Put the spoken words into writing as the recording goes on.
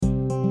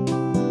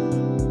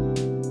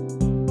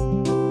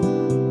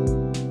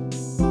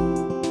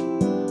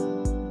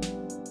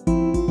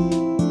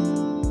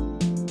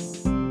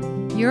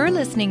You're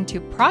listening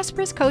to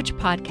Prosperous Coach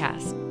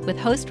Podcast with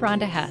host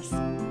Rhonda Hess,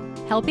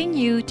 helping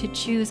you to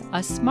choose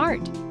a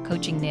smart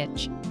coaching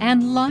niche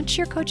and launch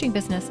your coaching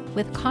business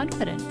with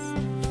confidence.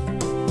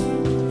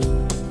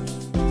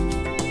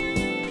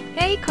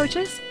 Hey,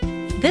 coaches!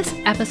 This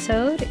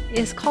episode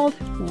is called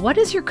What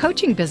is Your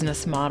Coaching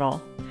Business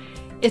Model?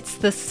 It's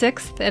the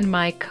sixth in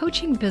my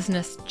Coaching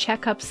Business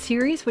Checkup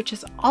series, which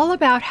is all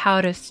about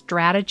how to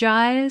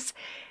strategize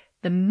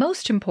the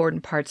most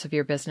important parts of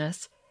your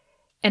business.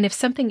 And if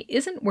something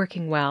isn't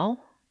working well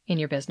in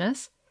your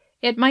business,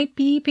 it might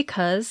be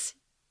because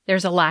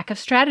there's a lack of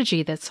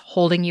strategy that's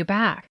holding you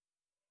back.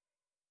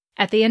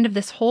 At the end of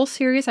this whole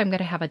series, I'm going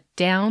to have a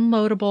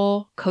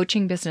downloadable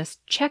coaching business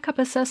checkup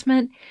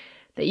assessment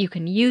that you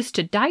can use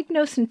to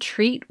diagnose and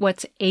treat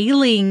what's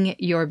ailing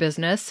your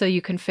business so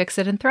you can fix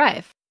it and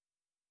thrive.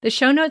 The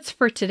show notes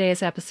for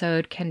today's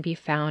episode can be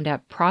found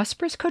at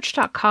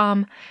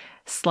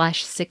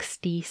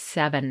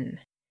prosperouscoach.com/67.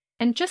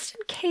 And just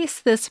in case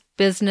this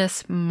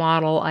business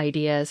model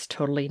idea is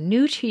totally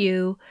new to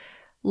you,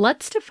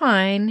 let's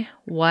define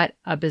what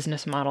a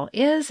business model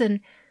is and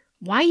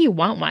why you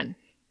want one.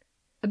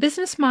 A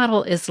business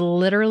model is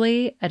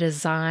literally a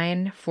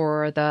design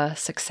for the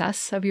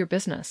success of your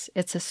business.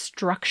 It's a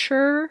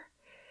structure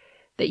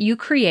that you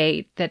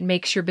create that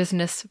makes your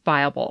business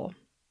viable.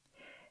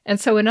 And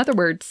so, in other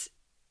words,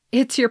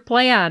 it's your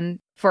plan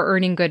for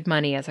earning good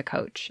money as a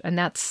coach. And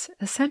that's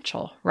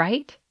essential,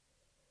 right?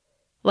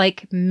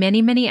 Like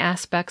many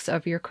aspects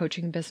of your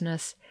coaching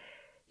business,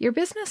 your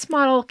business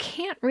model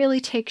can't really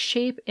take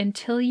shape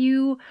until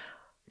you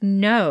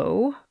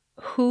know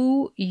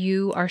who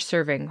you are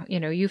serving.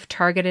 You've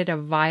targeted a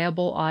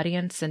viable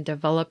audience and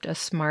developed a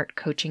smart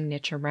coaching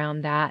niche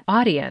around that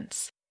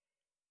audience.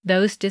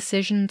 Those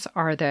decisions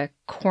are the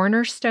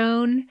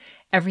cornerstone.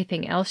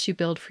 Everything else you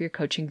build for your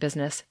coaching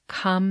business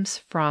comes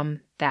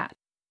from that.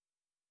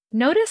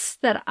 Notice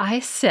that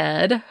I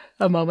said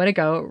a moment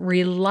ago,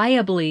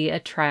 reliably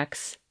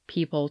attracts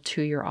people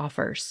to your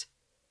offers.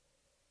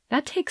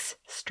 That takes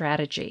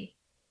strategy.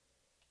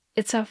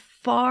 It's a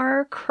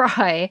far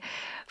cry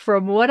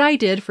from what I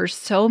did for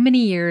so many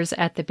years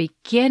at the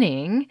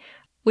beginning,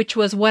 which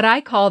was what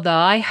I call the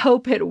I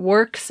hope it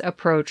works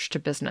approach to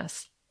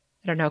business.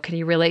 I don't know, can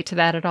you relate to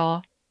that at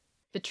all?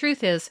 The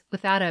truth is,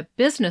 without a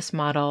business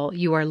model,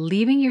 you are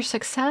leaving your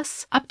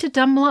success up to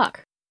dumb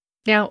luck.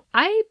 Now,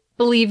 I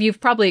believe you've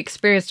probably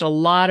experienced a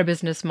lot of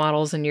business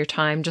models in your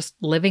time just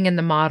living in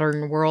the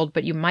modern world,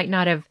 but you might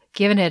not have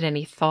given it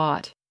any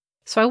thought.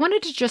 So I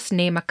wanted to just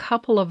name a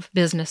couple of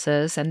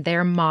businesses and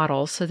their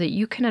models so that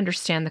you can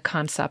understand the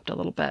concept a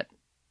little bit.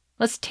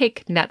 Let's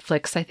take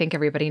Netflix. I think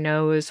everybody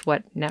knows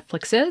what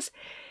Netflix is.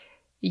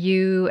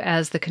 You,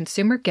 as the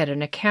consumer, get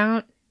an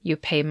account, you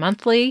pay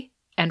monthly,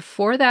 and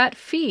for that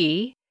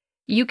fee,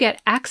 you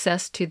get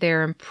access to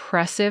their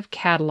impressive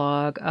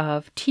catalog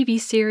of TV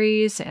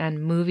series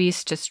and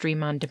movies to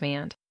stream on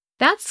demand.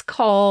 That's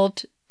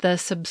called the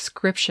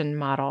subscription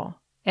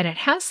model, and it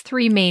has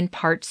three main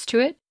parts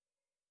to it.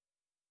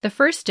 The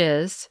first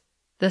is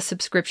the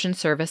subscription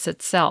service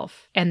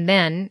itself, and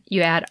then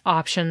you add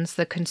options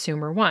the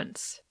consumer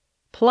wants.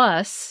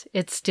 Plus,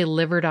 it's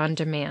delivered on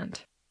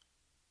demand.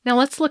 Now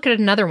let's look at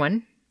another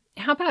one.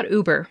 How about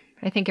Uber?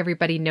 I think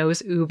everybody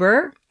knows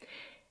Uber.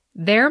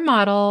 Their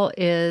model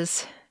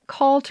is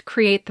called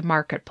Create the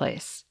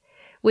Marketplace,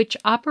 which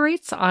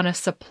operates on a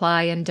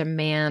supply and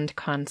demand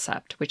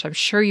concept, which I'm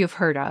sure you've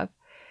heard of.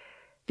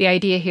 The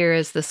idea here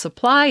is the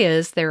supply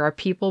is there are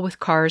people with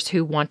cars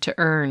who want to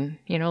earn,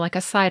 like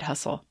a side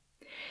hustle.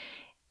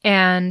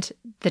 And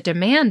the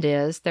demand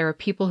is there are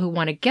people who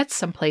want to get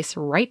someplace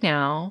right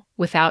now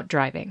without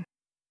driving.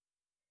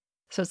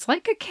 So it's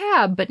like a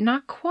cab, but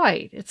not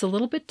quite. It's a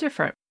little bit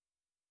different.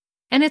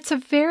 And it's a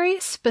very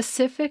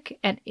specific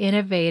and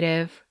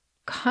innovative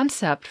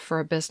concept for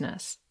a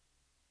business.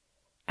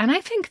 And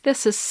I think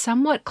this is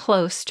somewhat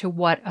close to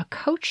what a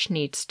coach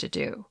needs to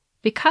do.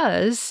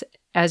 Because,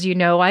 as you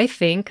know, I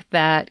think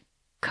that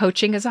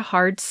coaching is a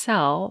hard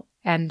sell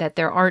and that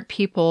there aren't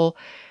people,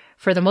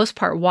 for the most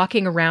part,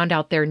 walking around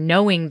out there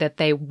knowing that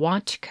they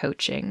want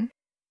coaching.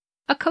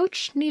 A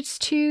coach needs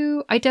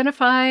to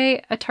identify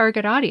a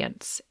target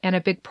audience and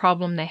a big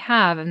problem they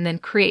have and then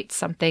create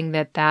something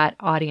that that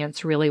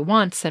audience really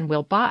wants and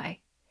will buy.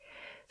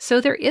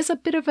 So there is a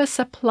bit of a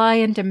supply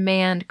and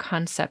demand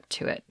concept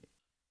to it.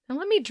 Now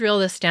let me drill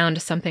this down to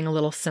something a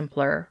little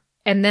simpler,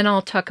 and then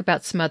I'll talk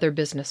about some other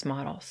business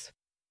models.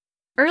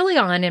 Early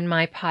on in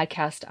my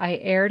podcast, I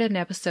aired an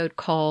episode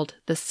called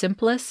The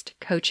Simplest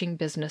Coaching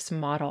Business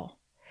Model.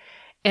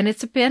 And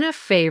it's been a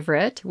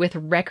favorite with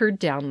record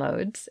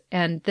downloads,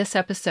 and this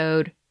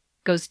episode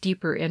goes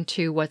deeper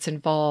into what's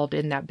involved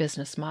in that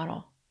business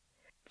model.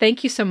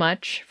 Thank you so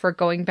much for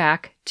going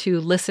back to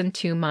listen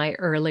to my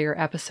earlier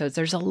episodes.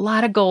 There's a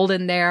lot of gold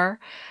in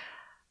there,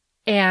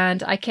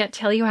 and I can't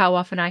tell you how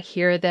often I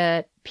hear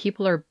that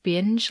people are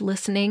binge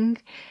listening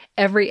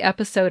every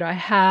episode I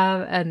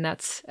have, and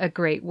that's a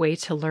great way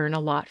to learn a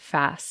lot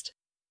fast.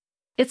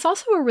 It's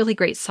also a really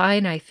great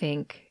sign, I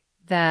think,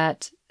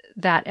 that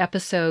that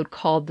episode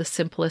called The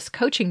Simplest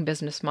Coaching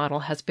Business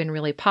Model has been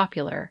really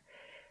popular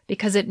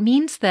because it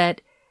means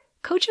that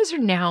coaches are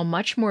now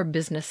much more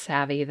business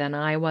savvy than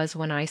I was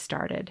when I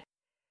started.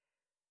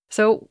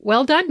 So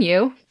well done,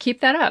 you.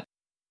 Keep that up.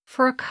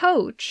 For a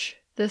coach,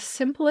 the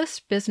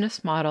simplest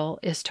business model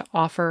is to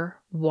offer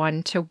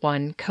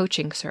one-to-one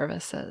coaching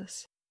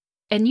services.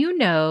 And you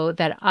know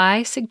that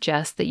I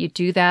suggest that you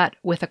do that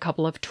with a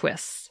couple of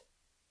twists.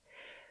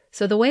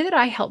 So the way that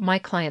I help my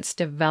clients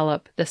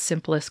develop the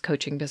simplest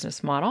coaching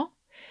business model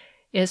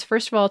is,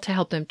 first of all, to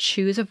help them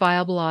choose a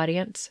viable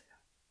audience.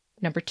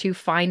 Number 2,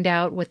 find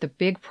out what the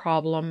big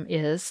problem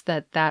is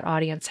that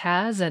audience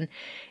has and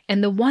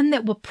the one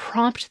that will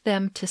prompt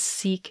them to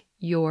seek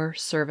your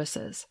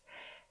services.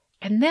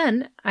 And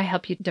then I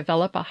help you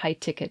develop a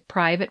high-ticket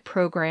private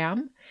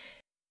program.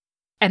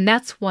 And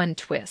that's one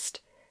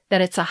twist, that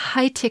it's a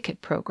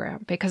high-ticket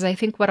program, because I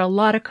think what a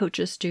lot of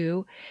coaches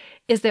do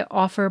is they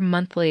offer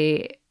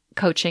monthly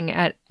coaching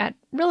at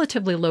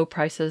relatively low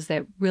prices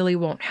that really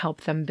won't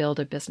help them build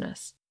a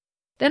business.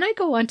 Then I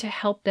go on to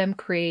help them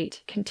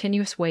create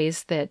continuous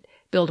ways that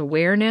build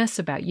awareness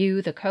about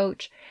you, the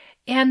coach,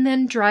 and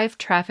then drive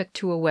traffic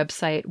to a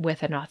website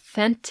with an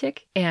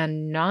authentic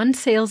and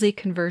non-salesy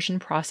conversion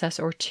process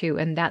or two.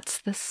 And that's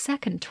the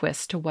second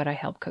twist to what I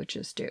help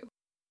coaches do.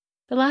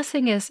 The last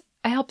thing is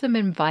I help them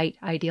invite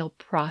ideal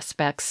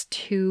prospects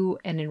to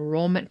an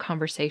enrollment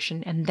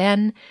conversation and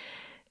then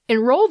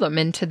enroll them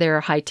into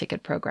their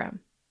high-ticket program.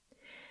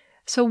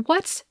 So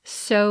what's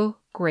so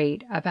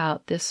great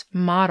about this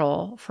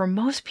model for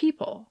most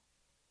people?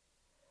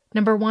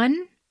 Number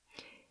 1,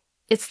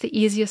 it's the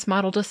easiest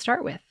model to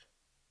start with.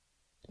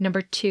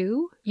 Number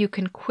 2, you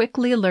can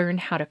quickly learn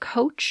how to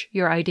coach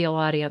your ideal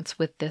audience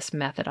with this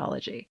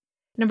methodology.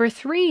 Number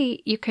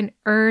 3, you can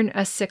earn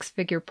a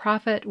 6-figure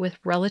profit with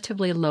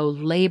relatively low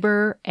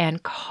labor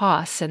and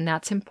costs, and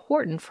that's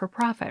important for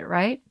profit,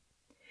 right?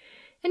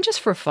 And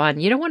just for fun,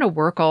 you don't want to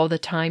work all the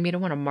time. You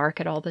don't want to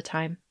market all the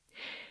time.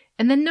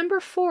 And then number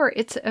 4,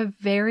 it's a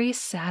very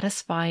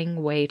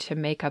satisfying way to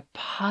make a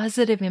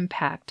positive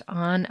impact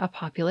on a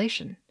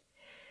population.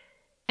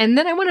 And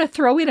then I want to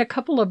throw in a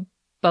couple of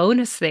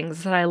bonus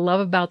things that I love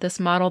about this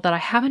model that I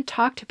haven't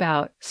talked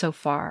about so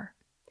far.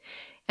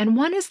 And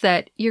one is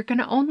that you're going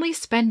to only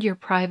spend your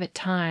private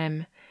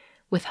time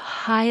with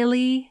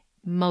highly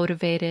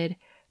motivated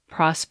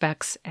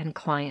prospects and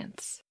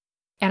clients.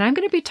 And I'm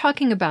going to be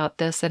talking about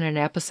this in an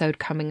episode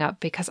coming up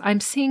because I'm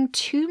seeing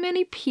too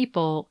many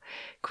people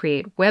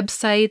create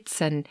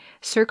websites and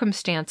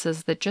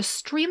circumstances that just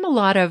stream a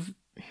lot of,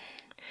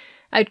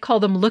 I'd call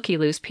them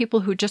looky-loos,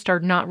 people who just are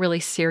not really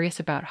serious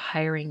about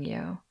hiring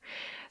you.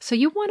 So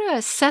you want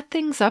to set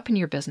things up in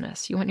your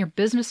business. You want your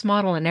business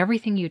model and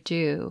everything you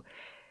do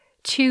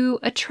to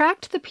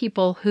attract the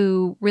people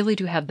who really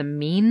do have the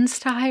means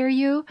to hire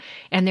you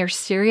and they're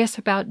serious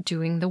about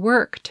doing the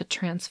work to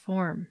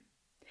transform.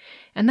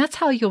 And that's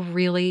how you'll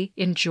really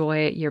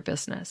enjoy your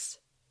business.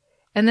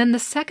 And then the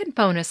second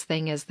bonus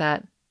thing is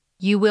that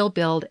you will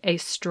build a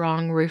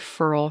strong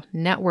referral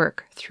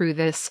network through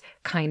this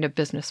kind of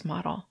business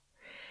model.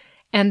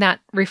 And that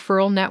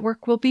referral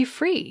network will be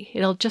free.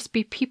 It'll just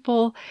be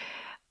people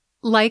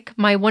like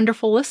my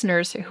wonderful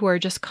listeners who are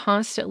just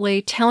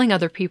constantly telling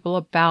other people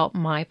about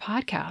my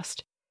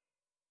podcast.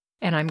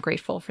 And I'm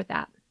grateful for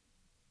that.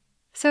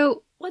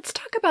 So let's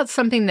talk about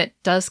something that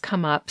does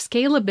come up.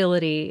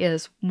 Scalability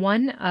is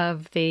one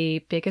of the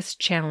biggest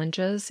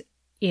challenges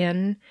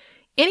in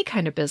any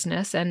kind of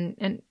business,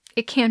 and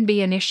it can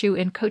be an issue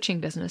in coaching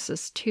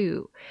businesses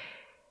too.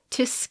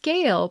 To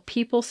scale,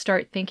 people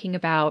start thinking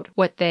about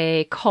what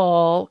they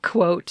call,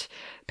 quote,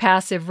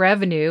 passive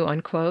revenue,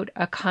 unquote,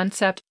 a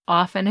concept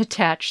often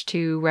attached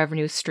to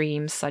revenue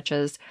streams such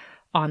as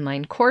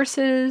online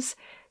courses,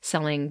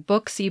 selling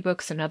books,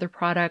 ebooks, and other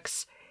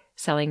products,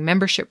 selling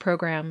membership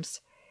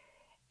programs.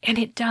 And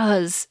it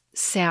does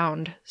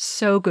sound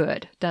so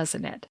good,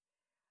 doesn't it?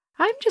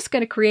 I'm just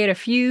going to create a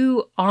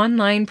few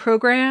online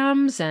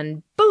programs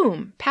and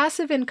boom,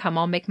 passive income.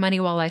 I'll make money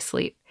while I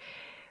sleep,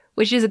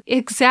 which is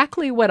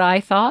exactly what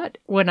I thought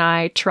when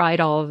I tried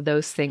all of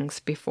those things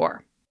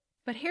before.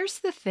 But here's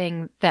the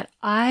thing that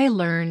I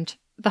learned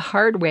the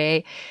hard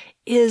way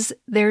is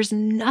there's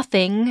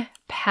nothing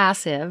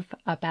passive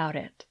about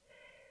it.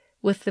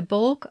 With the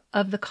bulk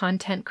of the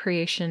content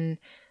creation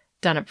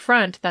done up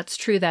front, that's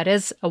true. That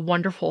is a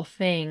wonderful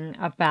thing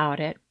about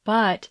it.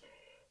 But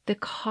the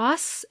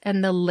costs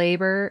and the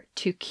labor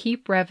to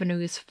keep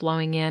revenues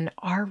flowing in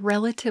are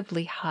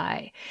relatively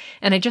high.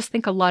 And I just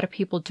think a lot of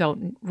people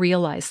don't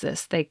realize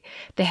this. They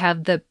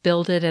have the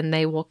build it and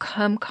they will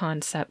come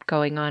concept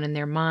going on in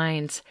their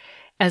minds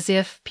as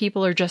if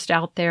people are just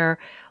out there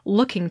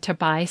looking to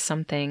buy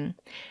something.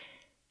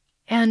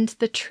 And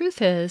the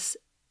truth is,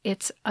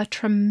 it's a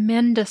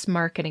tremendous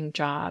marketing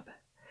job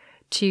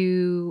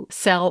to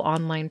sell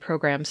online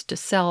programs, to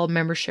sell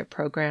membership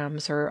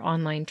programs or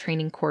online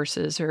training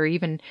courses or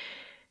even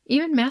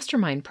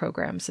mastermind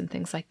programs and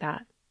things like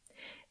that.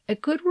 A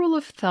good rule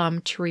of thumb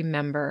to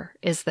remember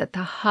is that the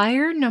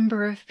higher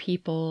number of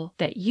people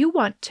that you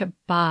want to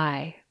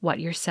buy what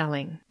you're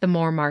selling, the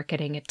more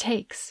marketing it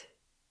takes.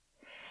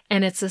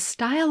 And it's a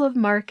style of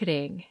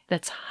marketing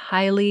that's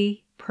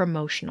highly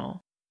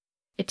promotional.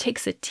 It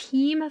takes a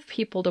team of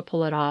people to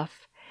pull it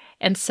off,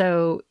 and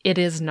so it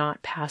is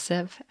not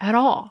passive at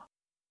all.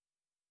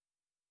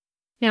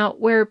 Now,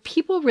 where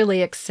people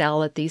really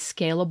excel at these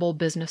scalable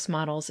business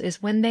models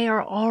is when they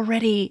are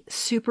already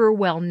super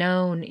well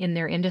known in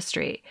their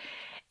industry.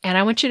 And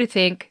I want you to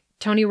think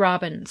Tony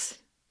Robbins,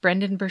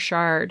 Brendon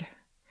Burchard,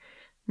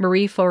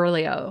 Marie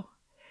Forleo.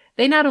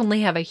 They not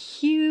only have a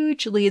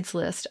huge leads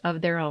list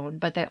of their own,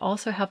 but they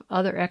also have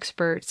other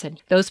experts,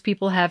 and those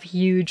people have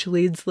huge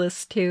leads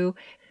lists too,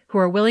 who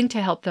are willing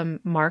to help them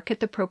market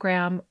the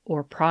program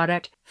or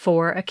product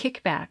for a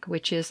kickback,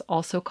 which is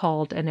also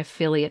called an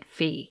affiliate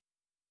fee.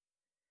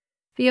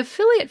 The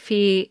affiliate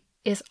fee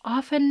is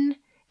often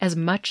as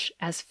much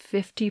as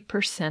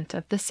 50%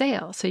 of the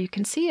sale. So you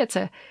can see it's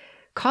a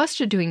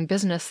cost of doing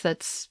business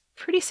that's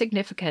pretty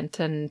significant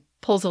and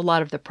pulls a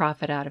lot of the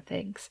profit out of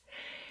things.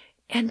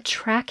 And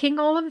tracking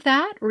all of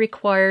that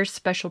requires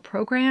special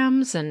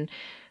programs and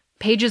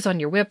pages on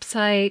your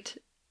website,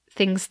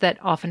 things that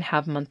often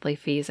have monthly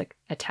fees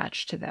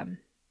attached to them.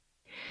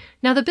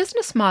 Now, the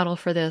business model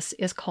for this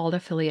is called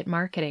affiliate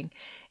marketing,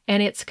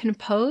 and it's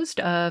composed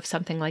of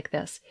something like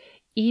this.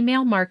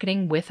 Email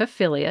marketing with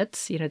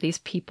affiliates, these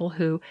people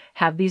who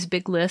have these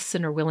big lists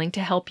and are willing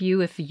to help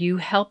you if you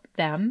help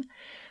them,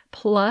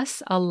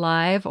 plus a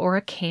live or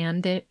a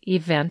canned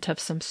event of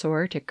some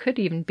sort. It could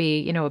even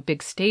be, a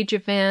big stage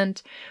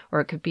event,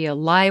 or it could be a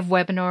live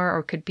webinar, or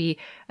it could be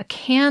a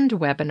canned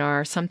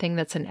webinar, something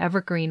that's an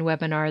evergreen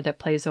webinar that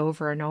plays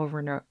over and over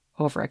and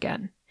over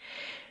again.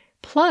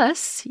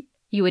 Plus,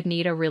 you would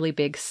need a really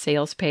big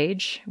sales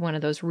page, one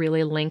of those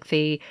really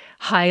lengthy,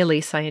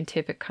 highly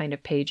scientific kind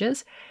of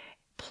pages,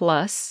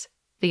 plus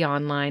the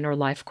online or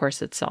live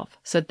course itself.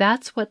 So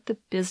that's what the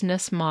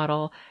business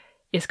model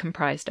is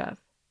comprised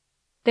of.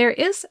 There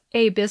is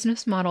a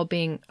business model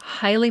being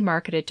highly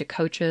marketed to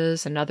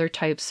coaches and other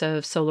types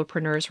of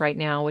solopreneurs right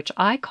now, which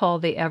I call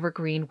the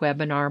evergreen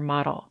webinar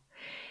model.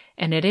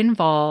 And it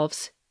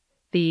involves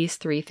these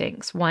three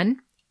things.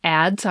 One,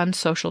 ads on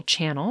social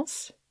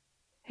channels.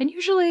 And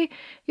usually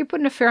you're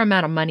putting a fair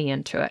amount of money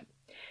into it.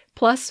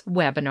 Plus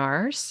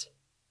webinars,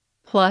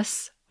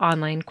 plus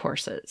online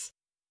courses.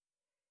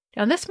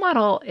 Now, this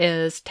model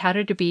is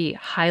touted to be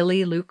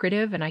highly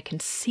lucrative, and I can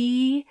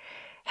see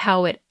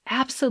how it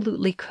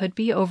absolutely could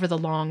be over the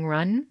long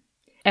run.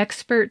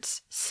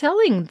 Experts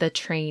selling the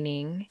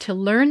training to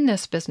learn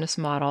this business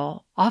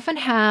model often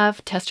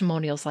have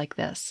testimonials like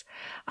this.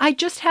 I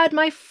just had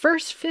my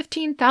first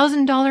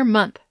 $15,000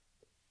 month.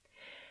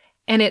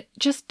 And it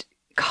just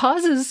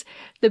causes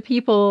the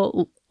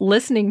people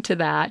listening to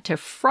that to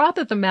froth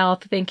at the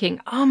mouth thinking,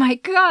 oh my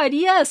God,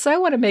 yes, I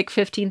want to make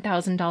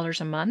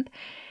 $15,000 a month.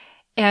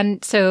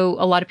 And so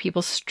a lot of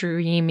people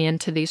stream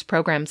into these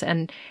programs.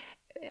 And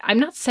I'm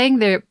not saying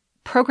the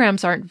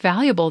programs aren't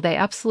valuable. They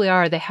absolutely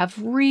are. They have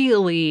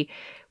really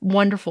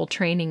wonderful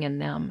training in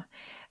them.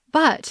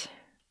 But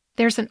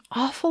there's an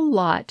awful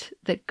lot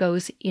that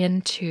goes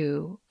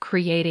into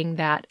creating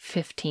that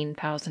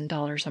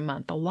 $15,000 a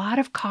month. A lot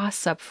of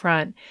costs up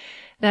front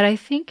that I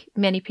think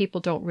many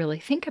people don't really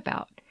think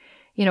about.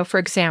 For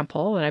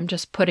example, and I'm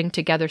just putting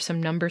together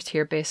some numbers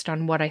here based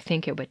on what I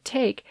think it would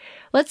take.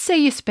 Let's say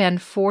you spend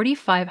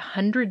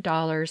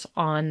 $4,500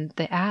 on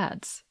the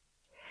ads.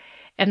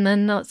 And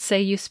then let's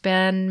say you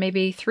spend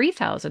maybe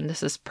 $3,000,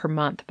 this is per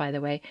month, by the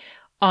way,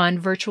 on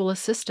virtual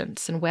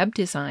assistants and web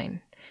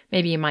design.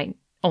 Maybe you might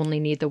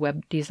only need the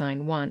web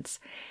design once.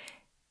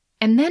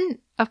 And then,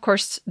 of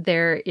course,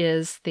 there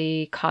is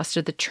the cost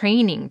of the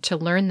training to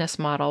learn this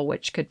model,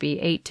 which could be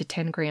 $8,000 to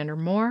 $10,000 or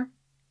more.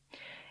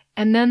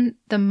 And then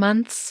the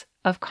months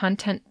of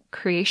content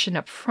creation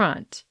up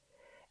front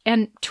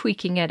and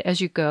tweaking it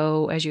as you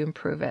go, as you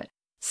improve it.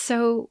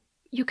 So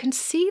you can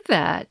see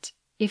that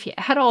if you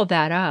add all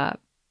that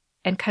up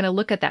and kind of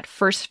look at that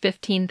first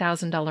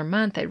 $15,000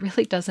 month, it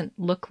really doesn't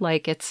look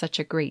like it's such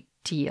a great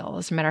deal.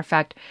 As a matter of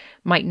fact,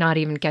 might not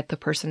even get the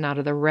person out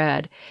of the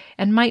red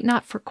and might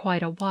not for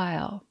quite a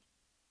while.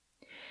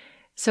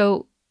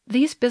 So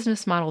these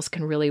business models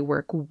can really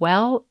work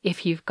well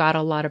if you've got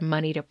a lot of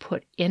money to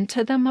put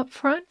into them up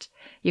front.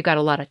 You've got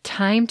a lot of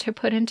time to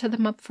put into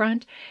them up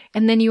front.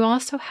 And then you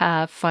also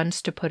have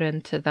funds to put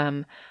into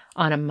them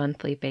on a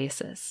monthly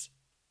basis.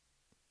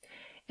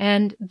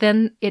 And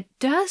then it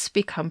does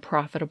become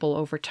profitable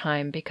over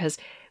time because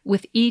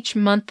with each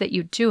month that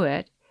you do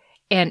it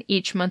and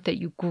each month that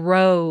you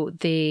grow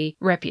the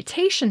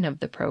reputation of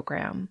the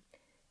program,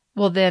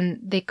 well, then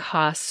the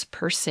costs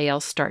per sale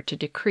start to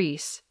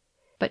decrease.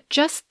 But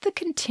just the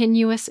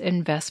continuous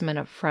investment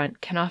up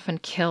front can often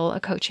kill a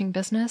coaching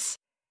business.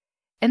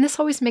 And this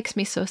always makes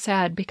me so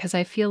sad because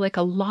I feel like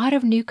a lot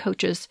of new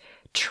coaches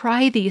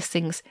try these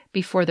things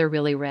before they're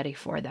really ready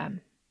for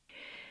them.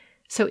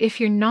 So if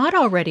you're not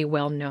already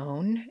well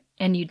known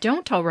and you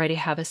don't already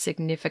have a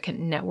significant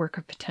network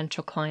of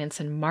potential clients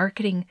and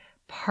marketing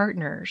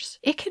partners,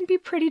 it can be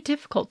pretty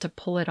difficult to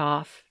pull it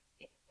off.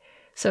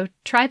 So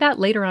try that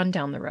later on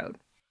down the road.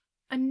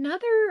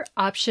 Another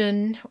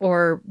option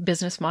or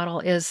business model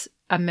is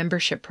a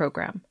membership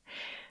program.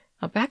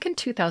 Now, back in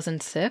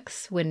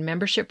 2006, when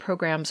membership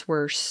programs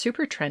were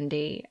super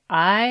trendy,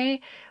 I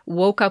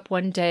woke up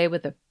one day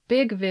with a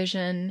big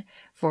vision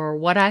for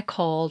what I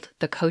called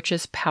the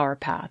Coach's Power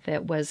Path.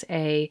 It was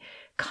a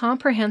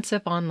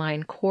comprehensive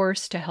online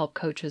course to help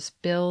coaches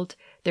build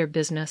their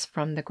business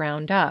from the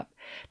ground up.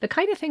 The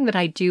kind of thing that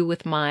I do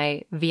with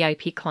my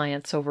VIP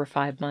clients over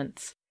 5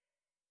 months.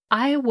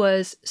 I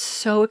was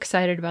so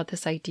excited about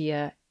this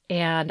idea,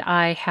 and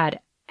I had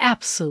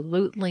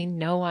absolutely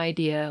no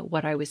idea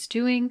what I was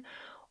doing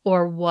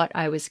or what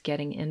I was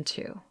getting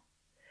into.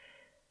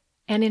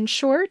 And in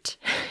short,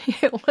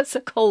 it was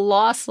a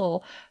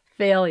colossal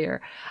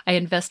failure. I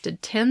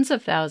invested tens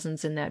of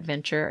thousands in that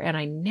venture, and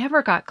I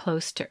never got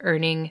close to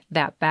earning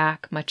that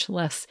back, much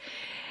less,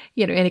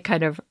 any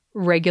kind of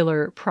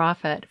regular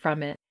profit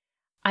from it.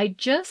 I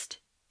just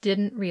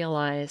didn't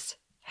realize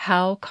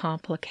how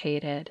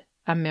complicated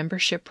a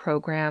membership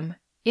program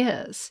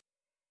is.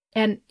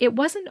 And it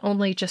wasn't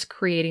only just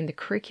creating the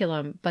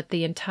curriculum, but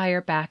the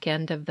entire back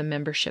end of the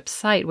membership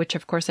site, which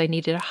of course I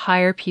needed to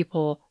hire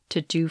people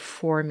to do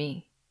for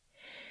me.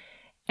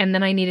 And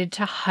then I needed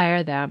to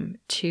hire them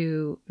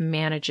to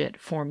manage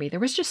it for me. There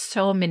was just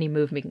so many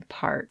moving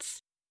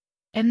parts.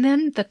 And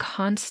then the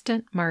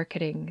constant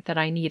marketing that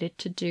I needed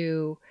to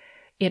do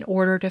in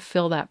order to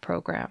fill that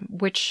program,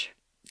 which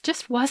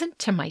just wasn't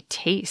to my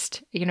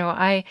taste.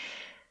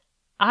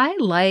 I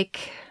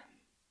like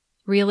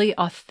really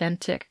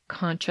authentic,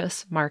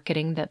 conscious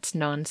marketing that's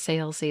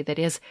non-salesy, that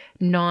is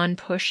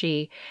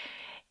non-pushy.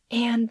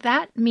 And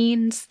that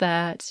means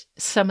that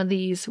some of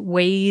these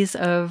ways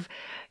of,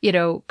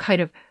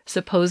 kind of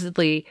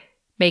supposedly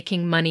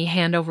making money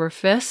hand over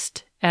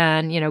fist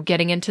and,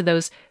 getting into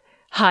those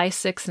high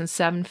 6- and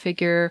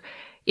 7-figure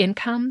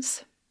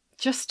incomes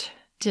just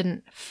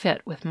didn't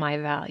fit with my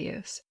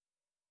values.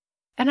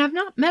 And I've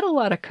not met a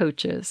lot of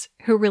coaches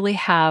who really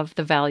have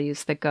the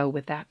values that go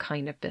with that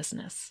kind of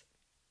business.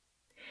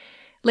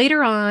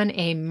 Later on,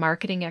 a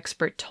marketing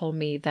expert told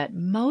me that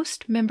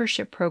most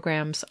membership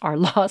programs are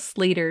loss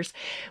leaders,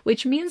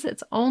 which means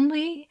it's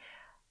only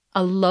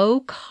a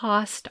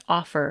low-cost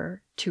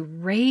offer to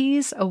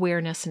raise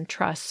awareness and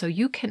trust so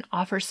you can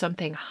offer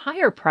something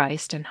higher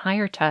priced and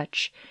higher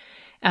touch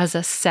as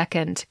a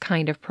second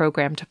kind of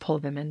program to pull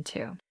them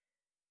into.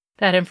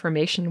 That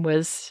information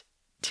was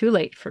too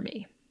late for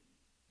me.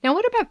 Now,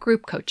 what about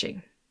group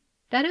coaching?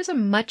 That is a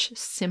much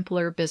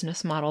simpler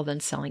business model than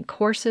selling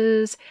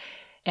courses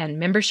and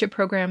membership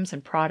programs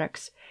and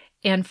products.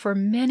 And for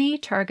many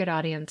target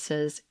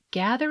audiences,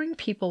 gathering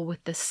people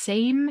with the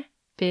same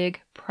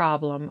big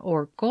problem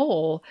or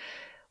goal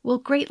will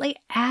greatly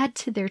add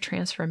to their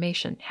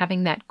transformation,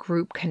 having that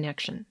group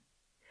connection.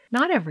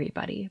 Not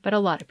everybody, but a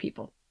lot of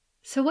people.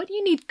 So what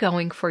you need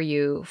going for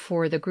you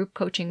for the group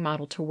coaching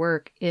model to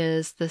work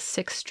is the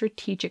 6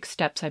 strategic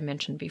steps I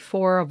mentioned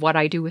before of what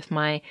I do with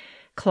my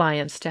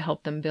clients to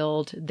help them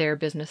build their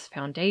business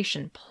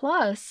foundation,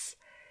 plus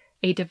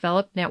a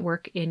developed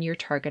network in your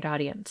target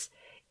audience.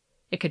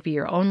 It could be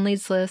your own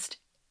leads list,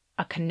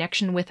 a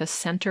connection with a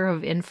center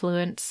of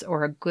influence,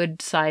 or a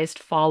good-sized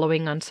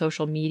following on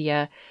social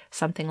media,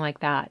 something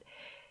like that.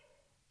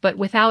 But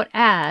without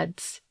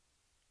ads,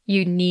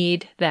 you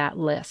need that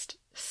list.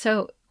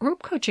 So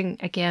group coaching,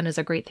 again, is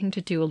a great thing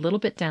to do a little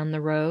bit down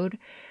the road.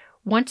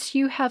 Once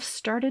you have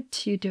started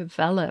to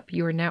develop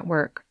your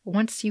network,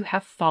 once you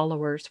have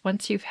followers,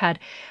 once you've had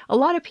a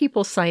lot of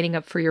people signing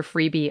up for your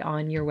freebie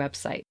on your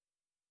website.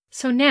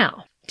 So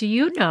now, do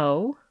you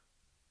know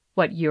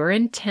what your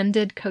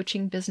intended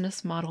coaching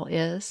business model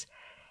is?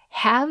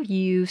 Have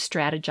you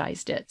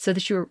strategized it so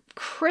that you're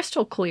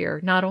crystal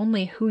clear not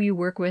only who you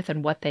work with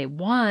and what they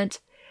want,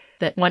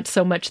 that want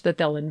so much that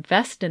they'll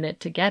invest in it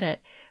to get it,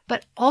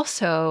 but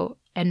also,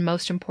 and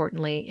most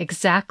importantly,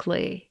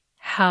 exactly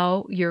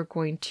how you're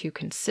going to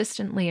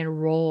consistently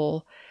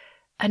enroll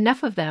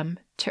enough of them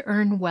to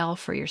earn well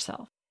for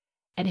yourself.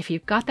 And if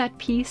you've got that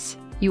piece,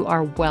 you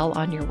are well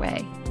on your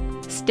way.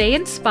 Stay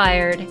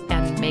inspired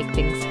and make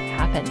things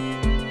happen.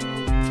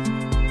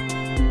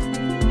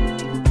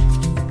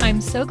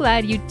 I'm so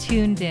glad you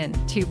tuned in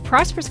to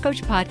Prosperous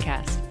Coach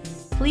Podcast.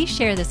 Please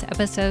share this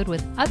episode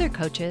with other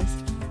coaches.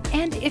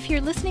 And if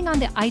you're listening on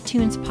the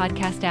iTunes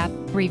podcast app,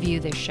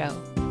 review this show.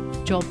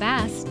 Joel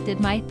Bass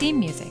did my theme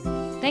music.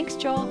 Thanks,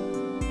 Joel.